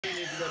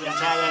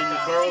Tyler and the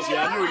girls.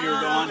 Yeah, I knew you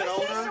were going.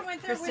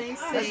 Christine,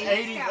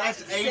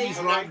 That's 80s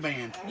rock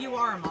band. You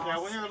are a mom. Yeah,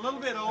 when they're a little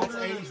bit older,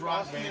 That's 80s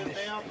rock band.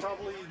 Now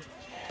probably.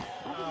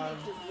 I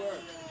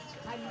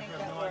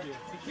have no idea.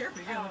 Be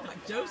careful, you're gonna look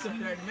like Joseph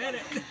there in a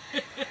minute.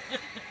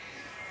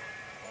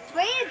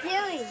 What are you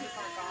doing?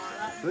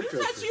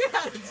 That's you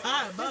how to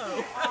tie a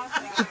bow.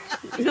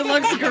 It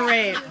looks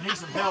great. You need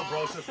some help,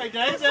 Broseph. Hey,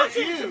 Dave, that's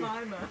you.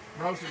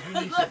 Broseph, you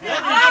need some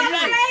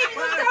help.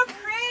 So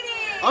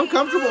pretty. I'm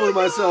comfortable with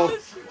myself.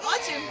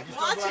 Watch him.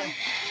 Watch him.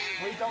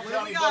 Please don't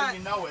tell anybody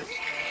you know it.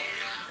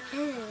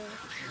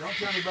 Don't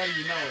tell anybody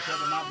you know it. That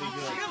would not be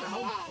good.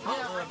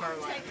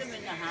 Take them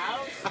in the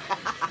house.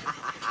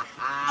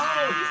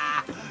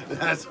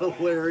 That's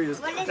hilarious.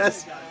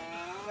 That's.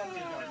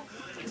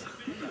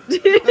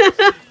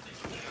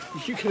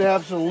 You can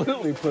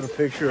absolutely put a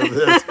picture of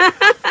this.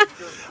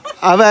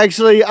 I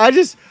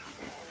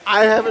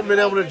haven't been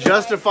able to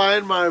justify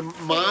in my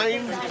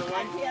mind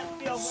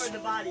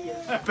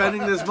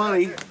spending this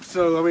money.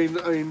 So I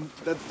mean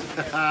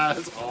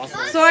that's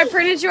awesome. So I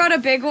printed you out a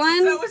big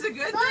one. That was a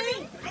good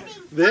thing.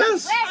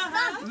 This?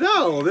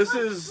 No, this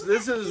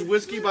is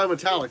Whiskey by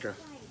Metallica.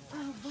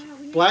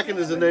 Blackened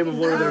is the name of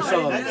one of their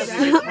That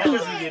songs.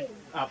 doesn't get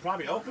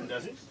probably open,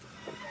 does it?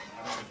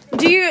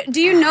 Do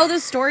you know the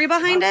story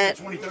behind it?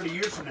 20, 30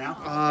 years from now.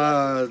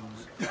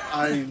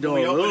 I know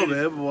a little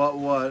bit. But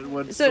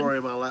what story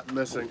am I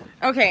missing?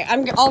 Okay,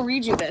 I'll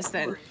read you this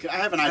then. I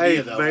have an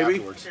idea though. Baby.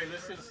 Afterwards.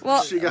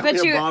 Well, She got but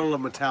me you a bottle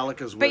of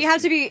Metallica's whiskey. but you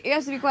have to be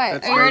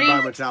quiet. That's Are you ready?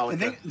 made by Metallica.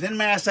 And then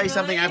may I say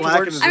something Blackened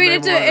afterwards? is I the mean, name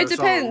of one of it their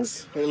depends.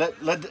 songs. Hey,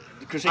 let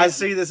Christine. I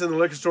see this in the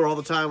liquor store all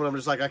the time, and I'm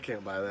just like, I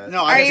can't buy that. No,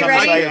 Are I you guess I'm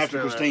ready? gonna say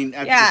after Christine.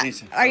 After Yeah.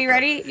 Christine. Are you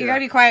ready? You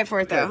gotta be quiet for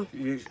it though.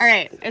 Yeah, All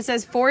right. It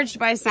says forged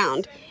by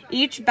sound.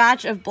 Each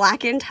batch of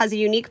Blackened has a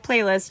unique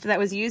playlist that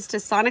was used to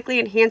sonically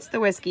enhance the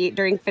whiskey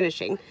during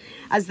finishing.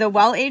 As the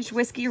well-aged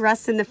whiskey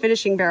rests in the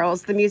finishing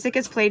barrels, the music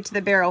is played to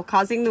the barrel,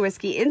 causing the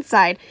whiskey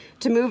inside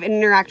to move and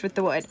interact with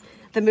the wood.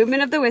 The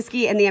movement of the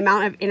whiskey and the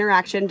amount of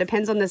interaction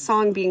depends on the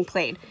song being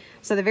played.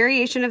 So the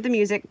variation of the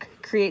music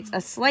creates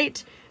a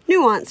slight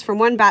nuance from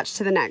one batch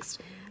to the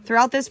next.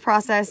 Throughout this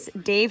process,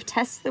 Dave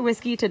tests the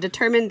whiskey to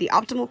determine the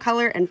optimal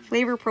color and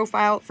flavor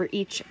profile for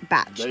each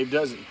batch. Dave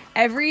doesn't.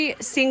 Every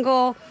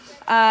single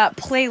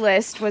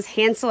playlist was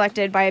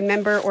hand-selected by a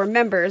member or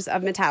members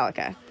of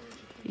Metallica.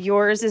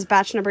 Yours is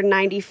batch number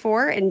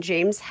 94, and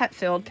James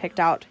Hetfield picked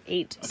out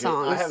 8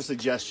 songs. I have a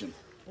suggestion.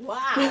 Wow.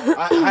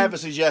 I have a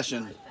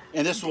suggestion,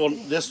 and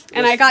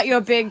And I got you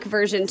a big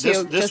version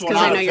too, this just will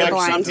because I not know you're affect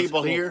some blind.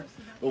 people here.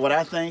 But what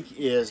I think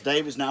is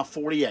Dave is now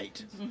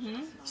 48.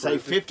 Say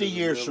 50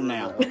 years from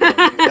now,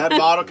 that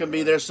bottle can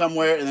be there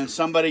somewhere, and then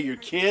somebody, your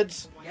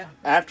kids,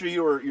 after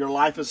your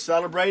life is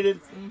celebrated,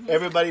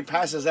 everybody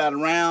passes that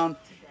around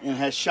and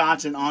has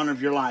shots in honor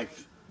of your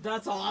life.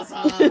 That's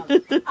awesome.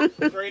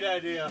 Great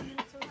idea.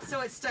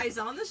 So it stays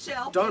on the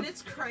shelf Done. in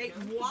its crate,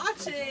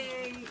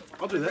 watching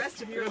I'll do the that.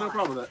 rest of your Yeah, no life.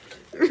 problem with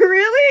that.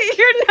 Really?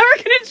 You're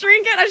never gonna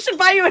drink it? I should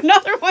buy you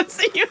another one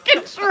so you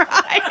can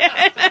try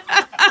it.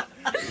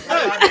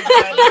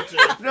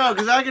 No,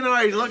 because I can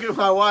already look at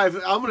my wife.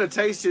 I'm going to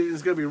taste it, and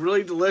it's going to be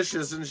really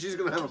delicious, and she's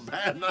going to have a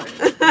bad night.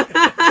 So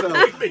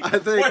I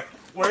think.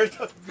 Where'd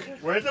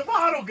the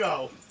bottle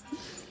go?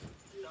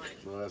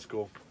 Well, that's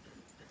cool.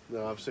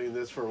 No, I've seen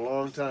this for a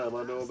long time.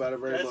 I know about it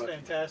very That's much.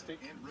 fantastic.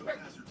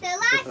 The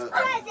last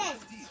present.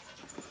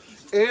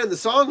 And the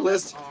song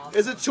list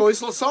is a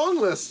choiceless song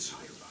list.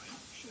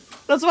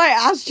 That's why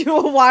I asked you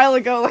a while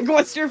ago, like,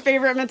 what's your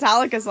favorite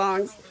Metallica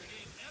songs?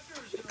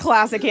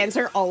 Classic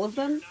answer, all of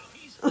them.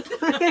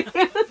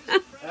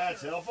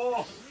 That's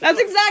helpful. That's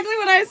exactly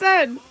what I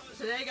said.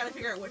 Today you gotta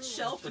figure out which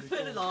shelf to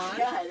put it on.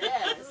 Yeah,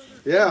 it is.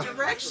 Yeah.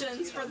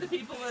 Directions for the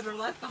people that are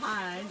left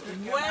behind.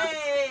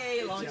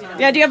 Way long time.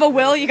 Yeah, do you have a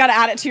will? You gotta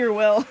add it to your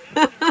will.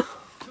 I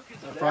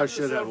probably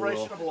should have a will.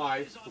 Celebration of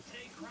life.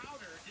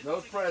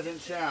 Those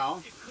presents shall.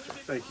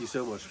 Thank you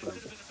so much, friend.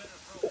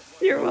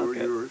 You're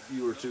welcome.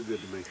 You were too good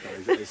to me.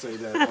 I say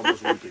that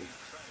almost weeping.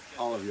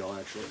 All of y'all,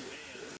 actually.